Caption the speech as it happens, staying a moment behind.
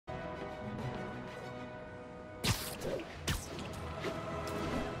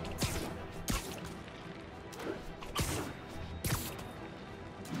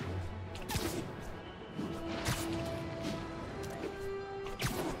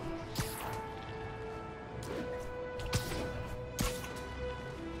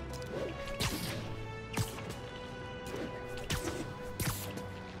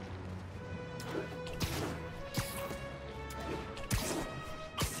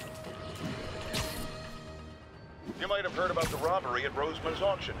You might have heard about the robbery at Roseman's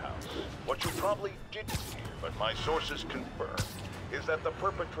auction house. What you probably didn't hear, but my sources confirm, is that the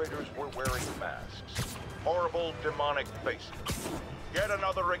perpetrators were wearing masks. Horrible, demonic faces. Yet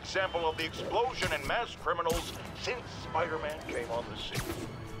another example of the explosion in mass criminals since Spider-Man came on the scene.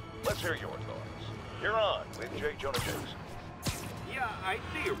 Let's hear your thoughts. You're on with J. Jonah Jameson. Yeah, I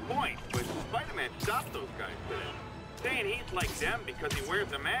see your point, but Spider-Man stopped those guys today. Saying he's like them because he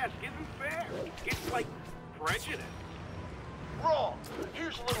wears a mask isn't fair. It's like prejudice. Wrong.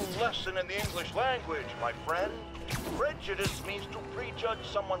 Here's a little lesson in the English language, my friend. Prejudice means to prejudge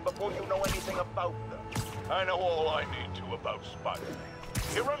someone before you know anything about them. I know all I need to about Spider-Man.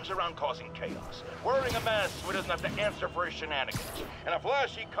 He runs around causing chaos, wearing a mask so he doesn't have to answer for his shenanigans, and a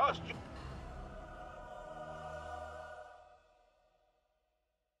flashy costume.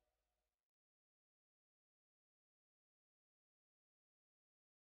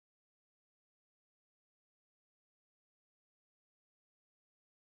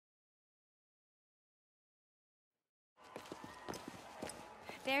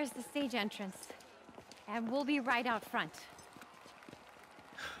 There's the stage entrance. And we'll be right out front.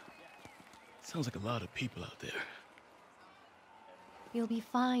 Sounds like a lot of people out there. You'll be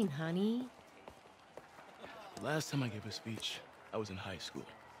fine, honey. The last time I gave a speech, I was in high school.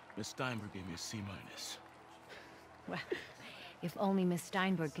 Miss Steinberg gave me a C-. Well, if only Miss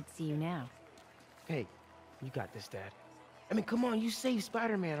Steinberg could see you now. Hey, you got this, Dad. I mean, come on, you saved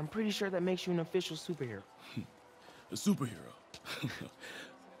Spider-Man. I'm pretty sure that makes you an official superhero. A superhero.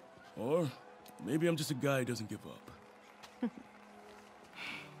 Or maybe I'm just a guy who doesn't give up.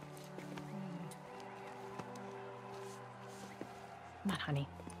 Not honey.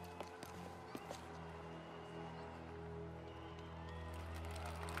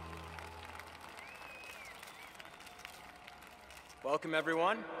 Welcome,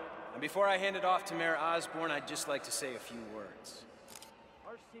 everyone. And before I hand it off to Mayor Osborn, I'd just like to say a few words.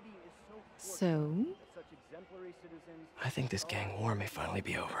 So? I think this gang war may finally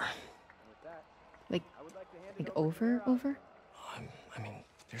be over. Like over? I mean,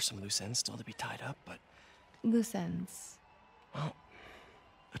 there's some loose ends still to be tied up, but... Loose ends. Well,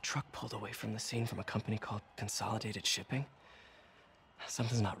 a truck pulled away from the scene from a company called Consolidated Shipping.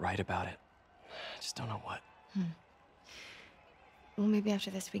 Something's not right about it. I just don't know what. Well, maybe after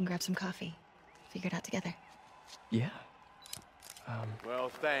this we can grab some coffee. Figure it out together. Yeah. Well,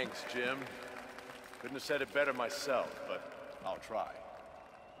 thanks, Jim. Couldn't have said it better myself, but I'll try.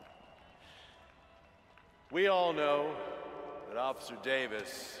 We all know that Officer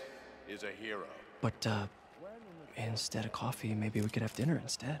Davis is a hero. But, instead of coffee, maybe we could have dinner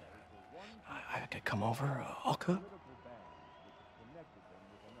instead. I could come over, I'll cook.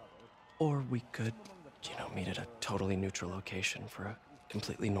 Or we could, meet at a totally neutral location for a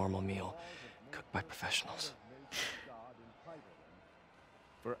completely normal meal, cooked by professionals.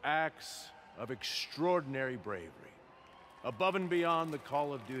 For acts of extraordinary bravery, above and beyond the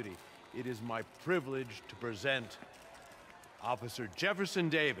call of duty, it is my privilege to present Officer Jefferson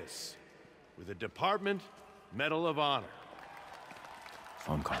Davis with the Department Medal of Honor.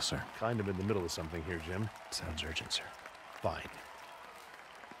 Phone call, sir. Kind of in the middle of something here, Jim. Sounds urgent, sir. Fine.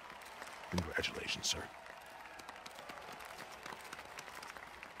 Congratulations, sir.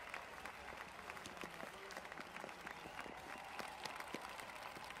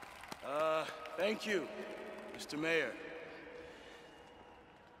 Thank you, Mr. Mayor.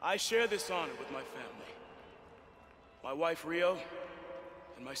 I share this honor with my family. My wife, Rio,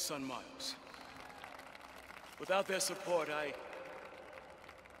 and my son, Miles. Without their support, I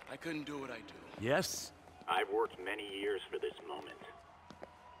couldn't do what I do. Yes? I've worked many years for this moment.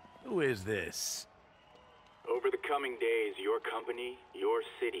 Who is this? Over the coming days, your company, your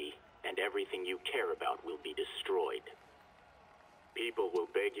city, and everything you care about will be destroyed. People will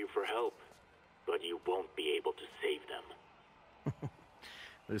beg you for help, but you won't be able to save them.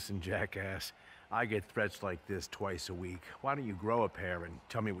 Listen, jackass, I get threats like this twice a week. Why don't you grow a pair and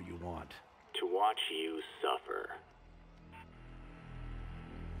tell me what you want? To watch you suffer.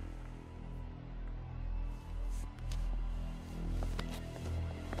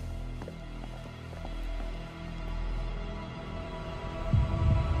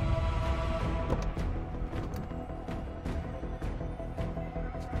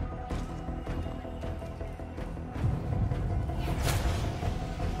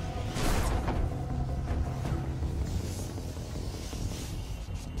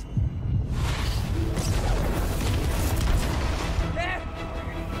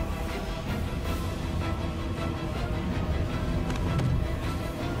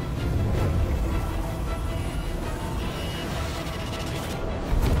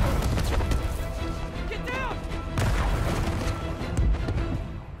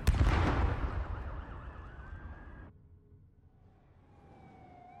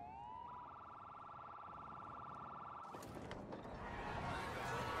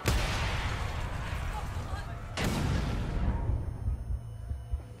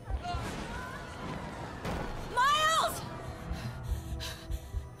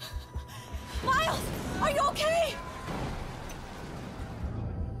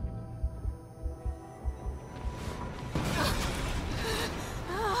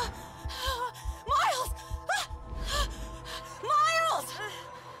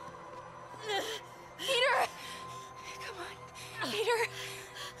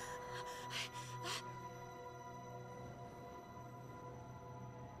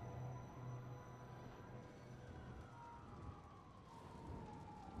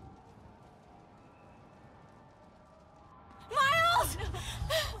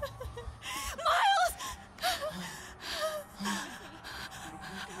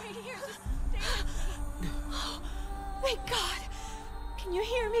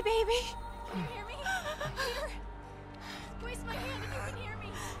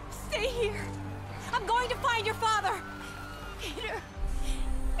 Stay here. I'm going to find your father. Peter.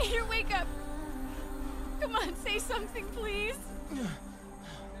 Peter, wake up. Come on, say something, please.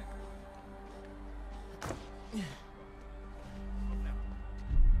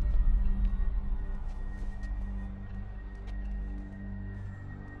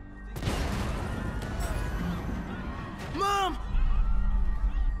 Mom!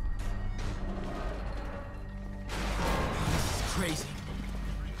 This is crazy.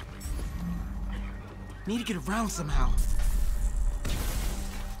 Need to get around somehow.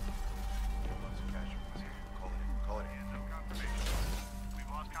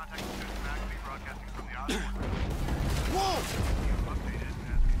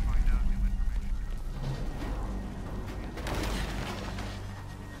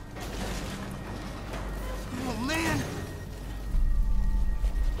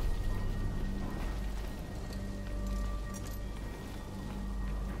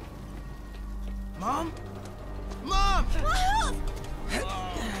 Mom? Mom!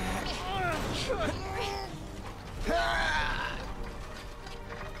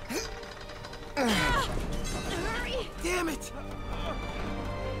 Hurry! Damn it!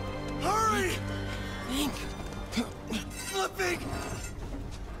 Hurry! Think. Flipping!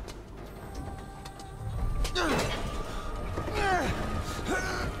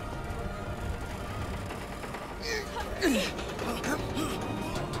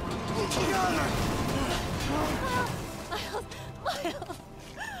 Miles!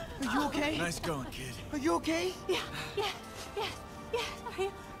 Are you okay? Nice going, kid. Are you okay? Yeah.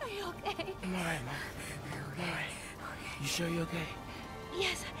 Are you okay? I'm alright, Mom. I'm alright. You sure you're okay?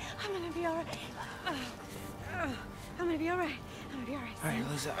 Yes, I'm gonna be alright. I'm gonna be alright.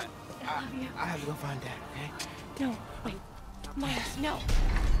 Alright, Lisa, I love you. I have to go find Dad, okay? No, wait. Miles, no!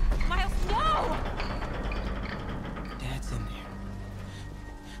 Miles, no! Dad's in there.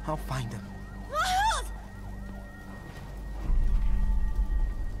 I'll find him. Miles!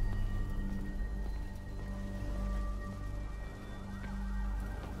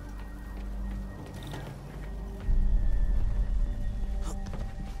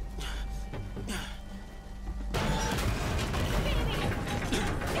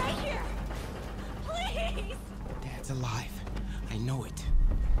 Stay here! Please! Dad's alive. I know it.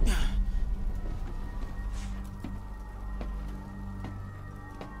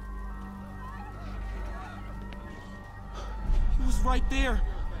 He was right there.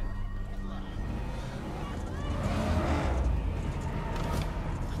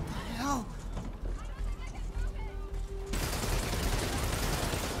 What the hell?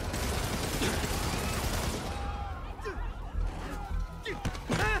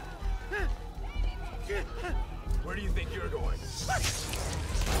 Where do you think you're going?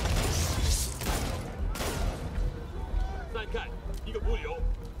 再看一个不留。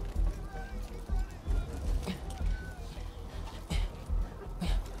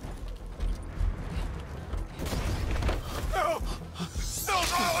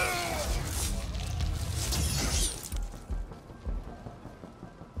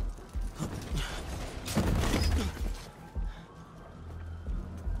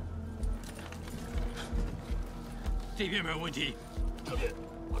 这边没有问题。这边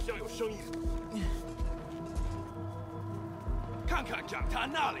好像有声音。看看讲台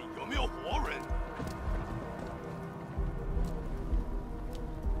那里有没有活人。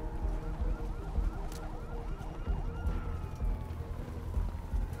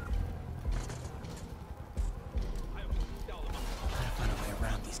Gotta find a way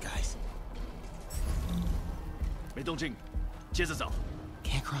around these guys. 没动静，接着走。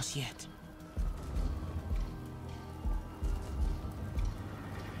 Can't cross yet.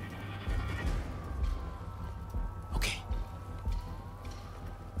 Okay.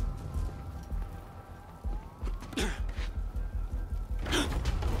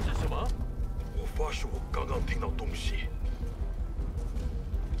 是什么？我发誓，我刚刚听到东西。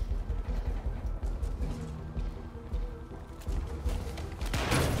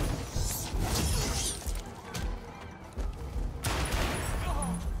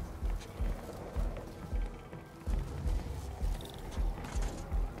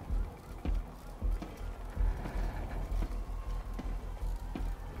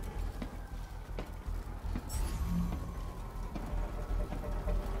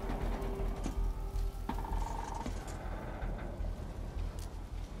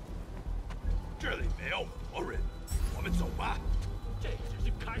 这里没有活人，我们走吧。这只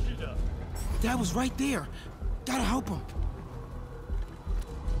是开始的。 Dad was right there. Gotta help him.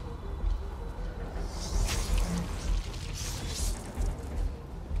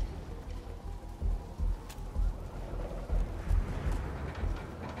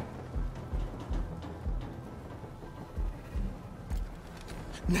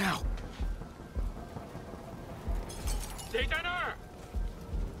 Now! 谁在那儿？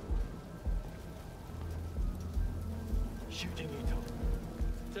小心一头，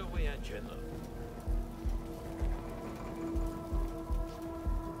这会安全了。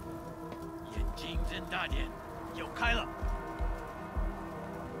眼睛睁大点，有开了。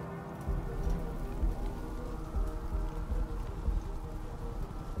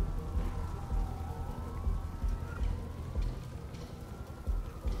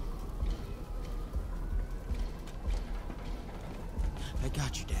 I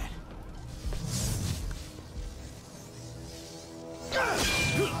got you, Dad.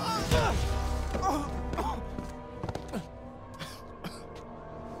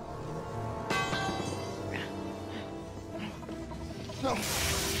 No!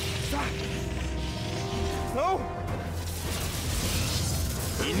 Stop! No!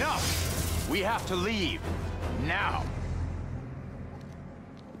 Enough! We have to leave. Now!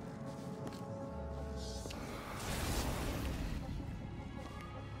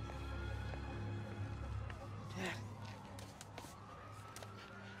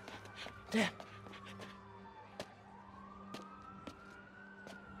 Dad.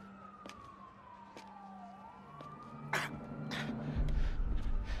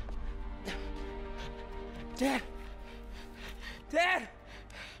 Dad. Dad.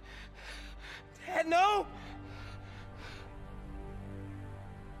 Dad, no.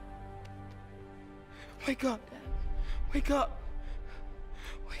 Wake up, Dad. Wake up.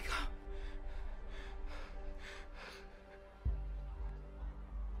 Wake up.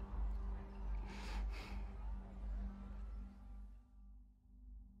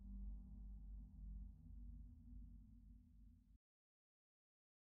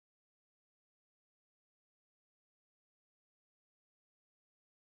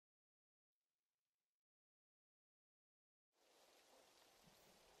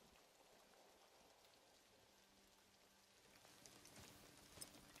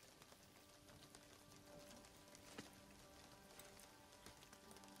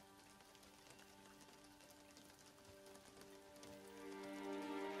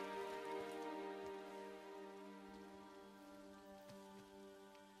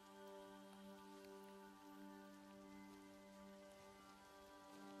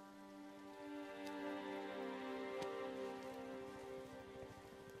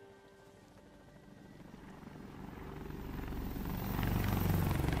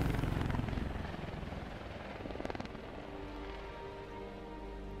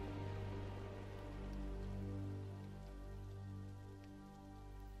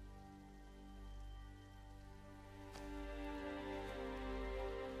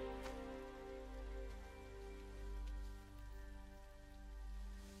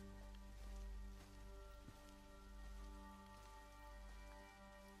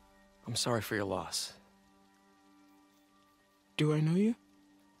 I'm sorry for your loss. Do I know you?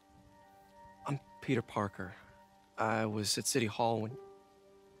 I'm Peter Parker. I was at City Hall when...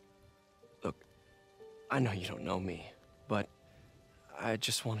 Look, I know you don't know me, but I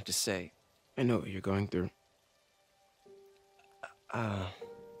just wanted to say... I know what you're going through.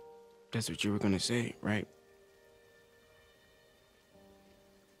 That's what you were gonna say, right?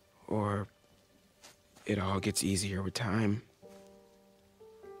 Or it all gets easier with time.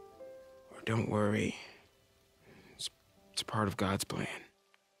 Or don't worry. It's part of God's plan.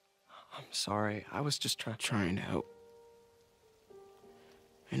 I'm sorry. I was just trying to help.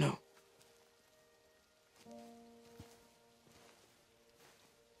 I know.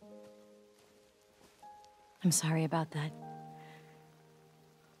 I'm sorry about that.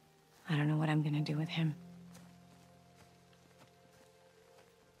 I don't know what I'm gonna do with him.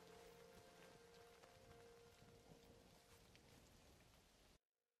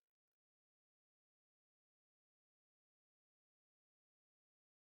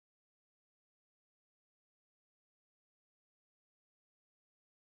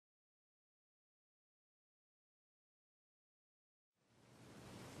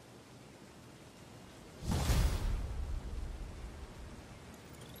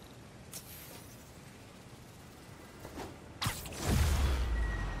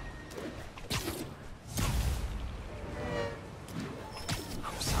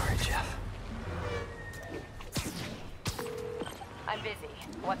 I'm busy.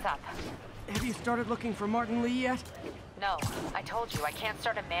 What's up? Have you started looking for Martin Lee yet? No. I told you, I can't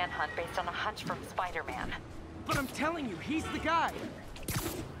start a manhunt based on a hunch from Spider-Man. But I'm telling you, he's the guy.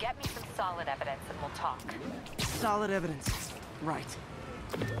 Get me some solid evidence and we'll talk. Solid evidence. Right.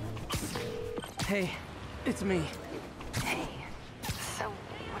 Hey, it's me. Hey. So,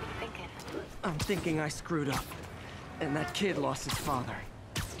 what are you thinking? I'm thinking I screwed up. And that kid lost his father.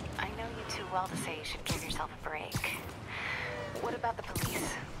 well to say you should give yourself a break. What about the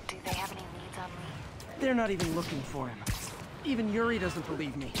police? Do they have any leads on Lee? They're not even looking for him. Even Yuri doesn't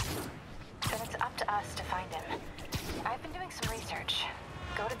believe me. Then it's up to us to find him. I've been doing some research.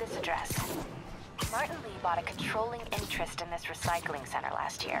 Go to this address. Martin Lee bought a controlling interest in this recycling center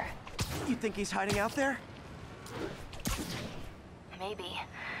last year. You think he's hiding out there? Maybe.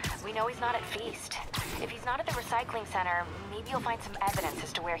 We know he's not at Feast. If he's not at the recycling center, maybe you'll find some evidence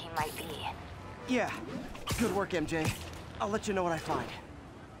as to where he might be. Yeah. Good work, MJ. I'll let you know what I find.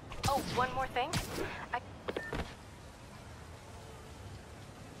 Oh, one more thing.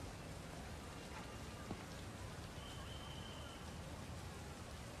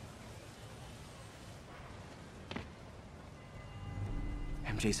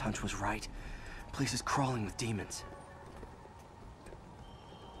 MJ's hunch was right. Place is crawling with demons.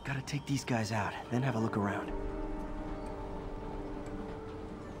 Gotta take these guys out, then have a look around.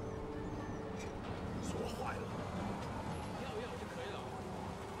 说坏了，要就可以了，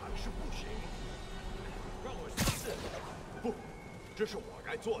还是不行。让我试试。不，这是我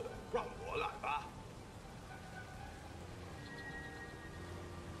该做的，让我来吧。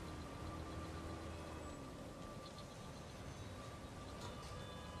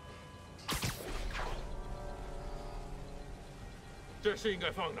 这是应该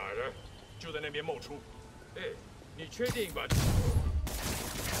放哪儿的？就在那边冒出。哎，你确定把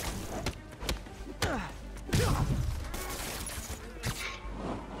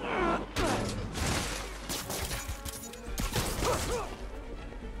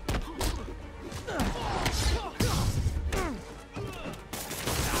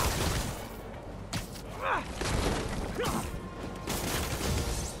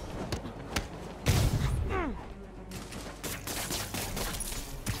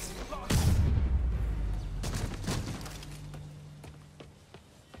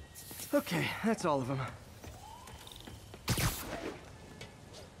？Okay, that's all of them.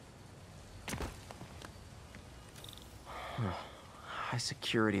 High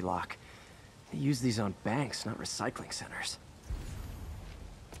security lock. They use these on banks, not recycling centers.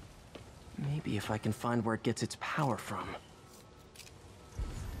 Maybe if I can find where it gets its power from.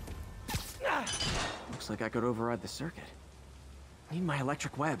 Looks like I could override the circuit. Need my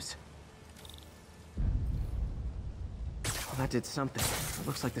electric webs. Well, that did something. It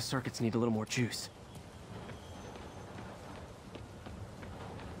looks like the circuits need a little more juice.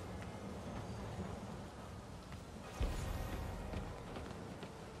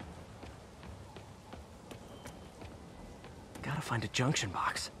 Gotta find a junction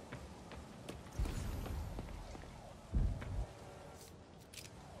box.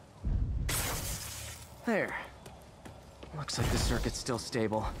 There. Looks like the circuit's still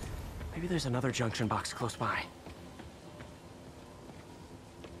stable. Maybe there's another junction box close by.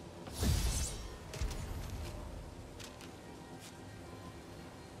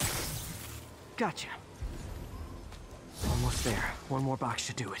 Gotcha. Almost there. One more box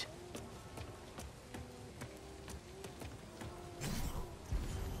should do it.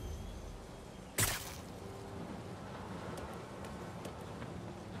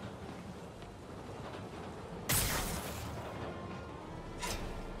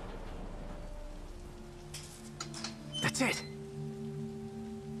 That's it.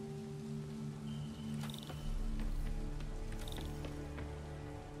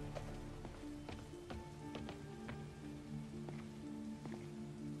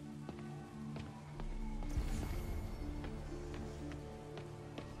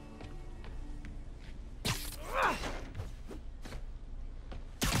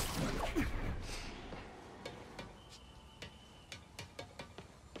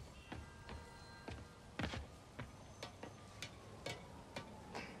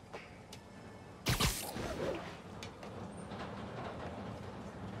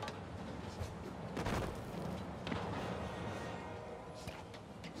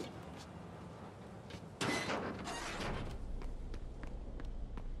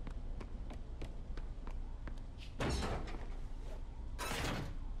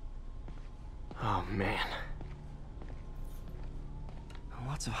 Oh, man.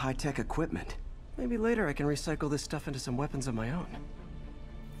 Lots of high-tech equipment. Maybe later I can recycle this stuff into some weapons of my own.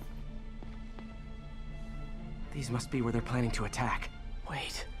 These must be where they're planning to attack.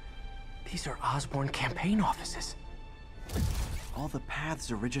 Wait, these are Osborn campaign offices. All the paths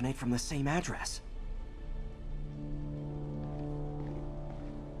originate from the same address.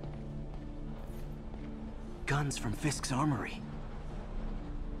 Guns from Fisk's armory.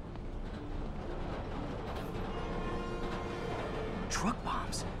 Truck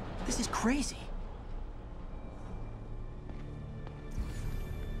bombs? This is crazy.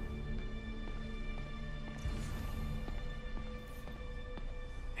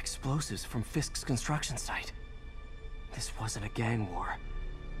 explosives from Fisk's construction site. This wasn't a gang war.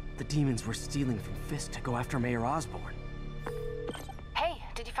 The demons were stealing from Fisk to go after Mayor Osborn. Hey,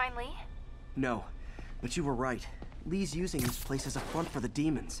 did you find Lee? No, but you were right. Lee's using this place as a front for the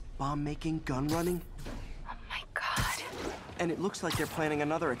demons. Bomb making, gun running. Oh my god. And it looks like they're planning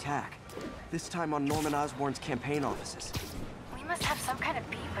another attack. This time on Norman Osborn's campaign offices. We must have some kind of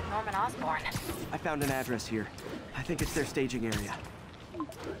beef with Norman Osborn. I found an address here. I think it's their staging area.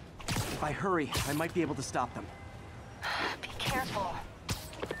 If I hurry, I might be able to stop them. Be careful.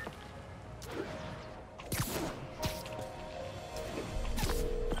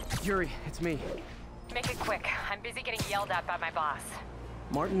 Yuri, it's me. Make it quick. I'm busy getting yelled at by my boss.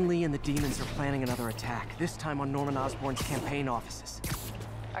 Martin Lee and the demons are planning another attack, this time on Norman Osborn's campaign offices.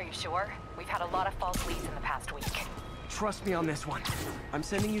 Are you sure? We've had a lot of false leads in the past week. Trust me on this one. I'm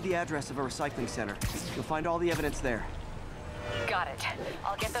sending you the address of a recycling center. You'll find all the evidence there. Got it.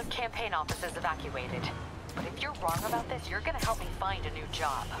 I'll get those campaign offices evacuated. But if you're wrong about this, you're gonna help me find a new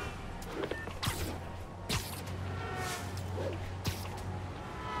job.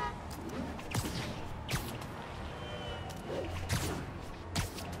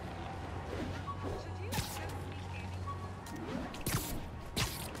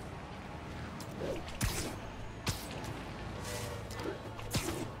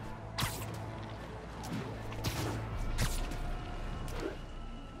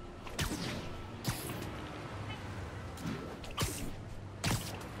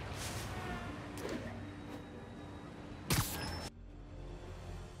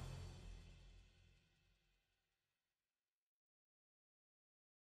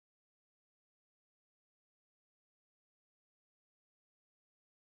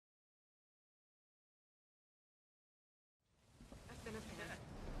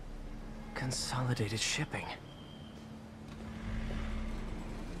 Consolidated shipping.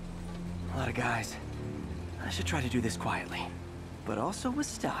 A lot of guys. I should try to do this quietly, but also with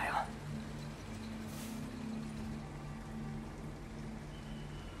style.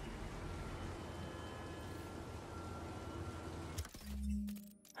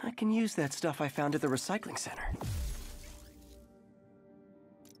 I can use that stuff I found at the recycling center.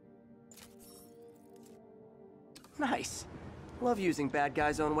 Nice. Love using bad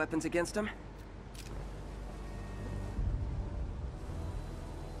guys' own weapons against them.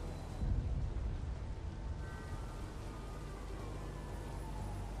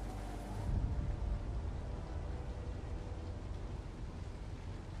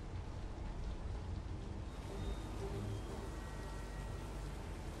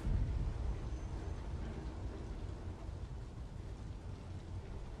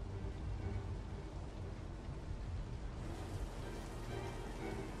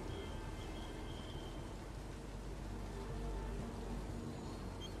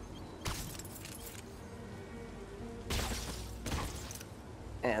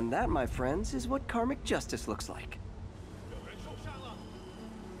 And that, my friends, is what karmic justice looks like.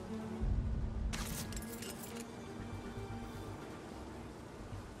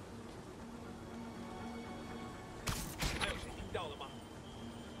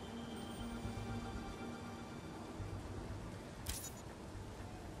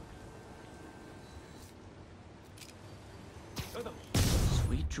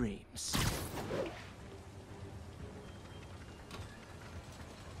 Sweet dreams.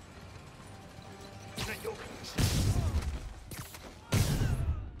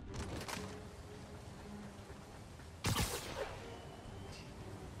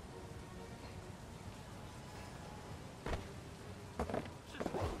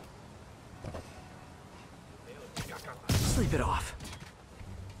 Sleep it off.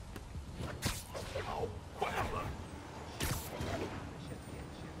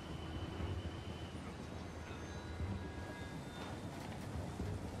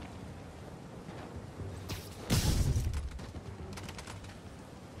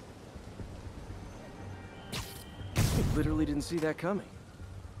 Literally didn't see that coming.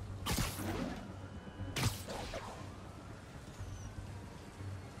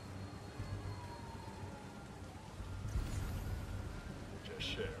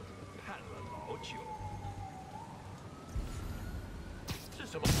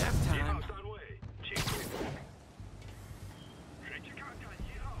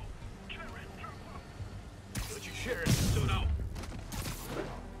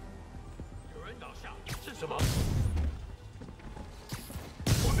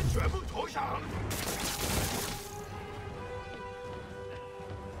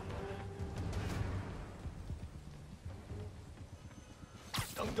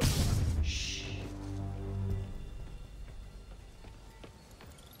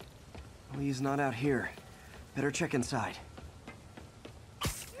 He's not out here. Better check inside.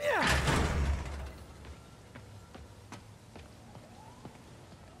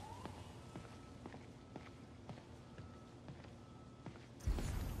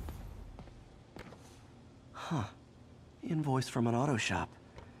 Huh. Invoice from an auto shop.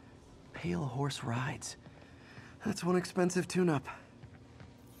 Pale Horse Rides. That's one expensive tune-up.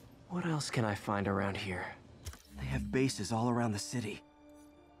 What else can I find around here? They have bases all around the city.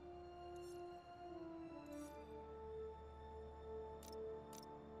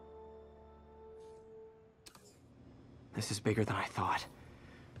 This is bigger than I thought.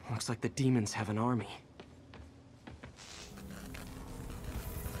 Looks like the demons have an army.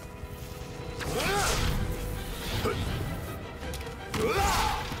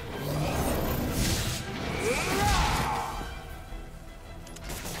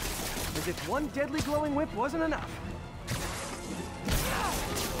 As if one deadly glowing whip wasn't enough.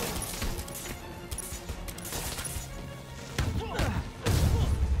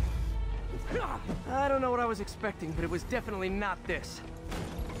 I don't know what I was expecting, but it was definitely not this.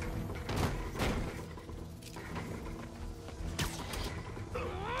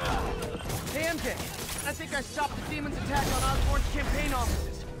 Hey, MJ. I think I stopped the demon's attack on Osborn's campaign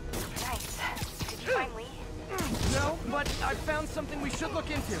offices. Nice. Did you find Lee? No, but I found something we should look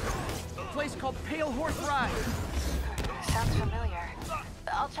into. A place called Pale Horse Ride. Sounds familiar.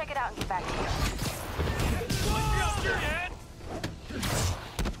 I'll check it out and get back to you.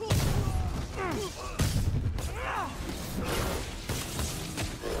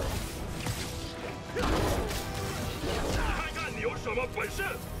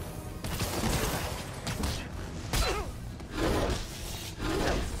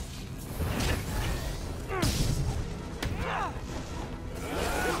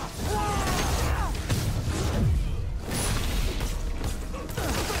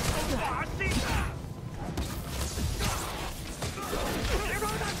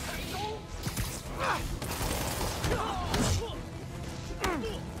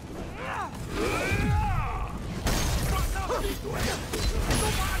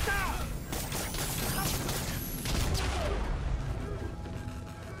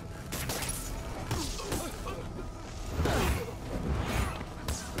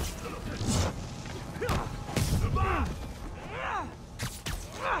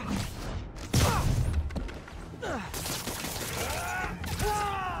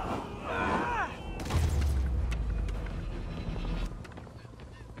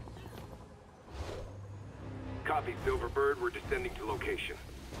 Copy, Silverbird. We're descending to location.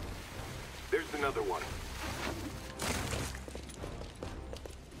 There's another one.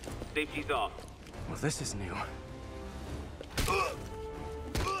 Safety's off. Well, this is new.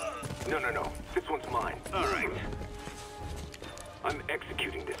 No. This one's mine. All right. I'm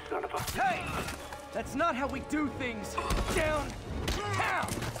executing this son of a... Hey! That's not how we do things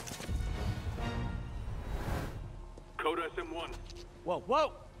downtown! Code SM1.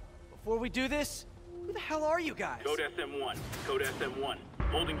 Whoa! Before we do this, who the hell are you guys? Code SM1. Code SM1.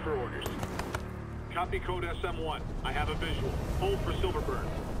 Holding for orders. Copy Code SM1. I have a visual. Hold for Silverbird.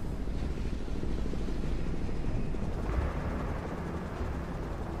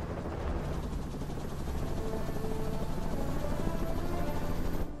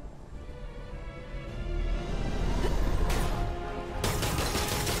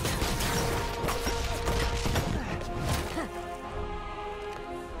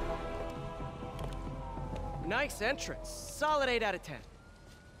 Nice entrance. Solid 8 out of 10.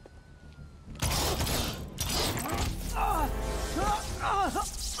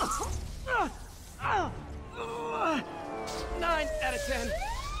 9 out of 10.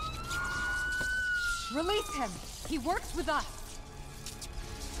 Release him. He works with us.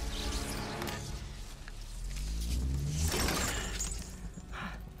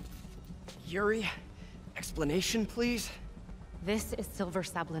 Yuri, explanation, please? This is Silver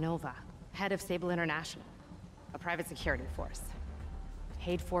Sablinova, head of Sable International, a private security force.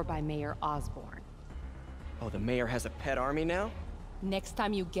 Paid for by Mayor Osborn. Oh, the mayor has a pet army now? Next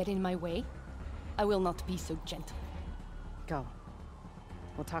time you get in my way, I will not be so gentle. Go.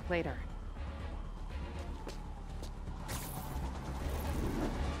 We'll talk later.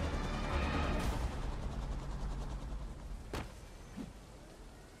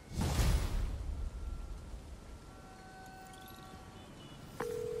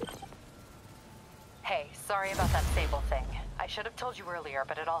 Hey, sorry about that Sable thing. I should have told you earlier,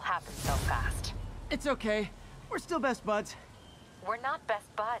 but it all happened so fast. It's okay. We're still best buds. We're not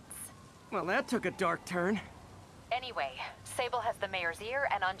best buds. Well, that took a dark turn. Anyway, Sable has the mayor's ear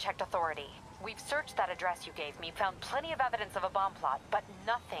and unchecked authority. We've searched that address you gave me, found plenty of evidence of a bomb plot, but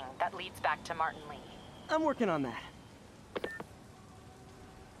nothing that leads back to Martin Lee. I'm working on that.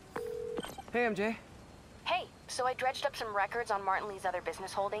 Hey, MJ. Hey, so I dredged up some records on Martin Lee's other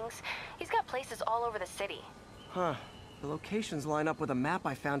business holdings. He's got places all over the city. Huh. The locations line up with a map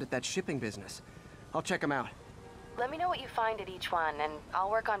I found at that shipping business. I'll check them out. Let me know what you find at each one, and I'll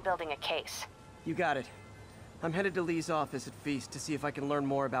work on building a case. You got it. I'm headed to Lee's office at Feast to see if I can learn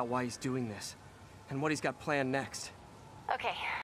more about why he's doing this, and what he's got planned next. Okay,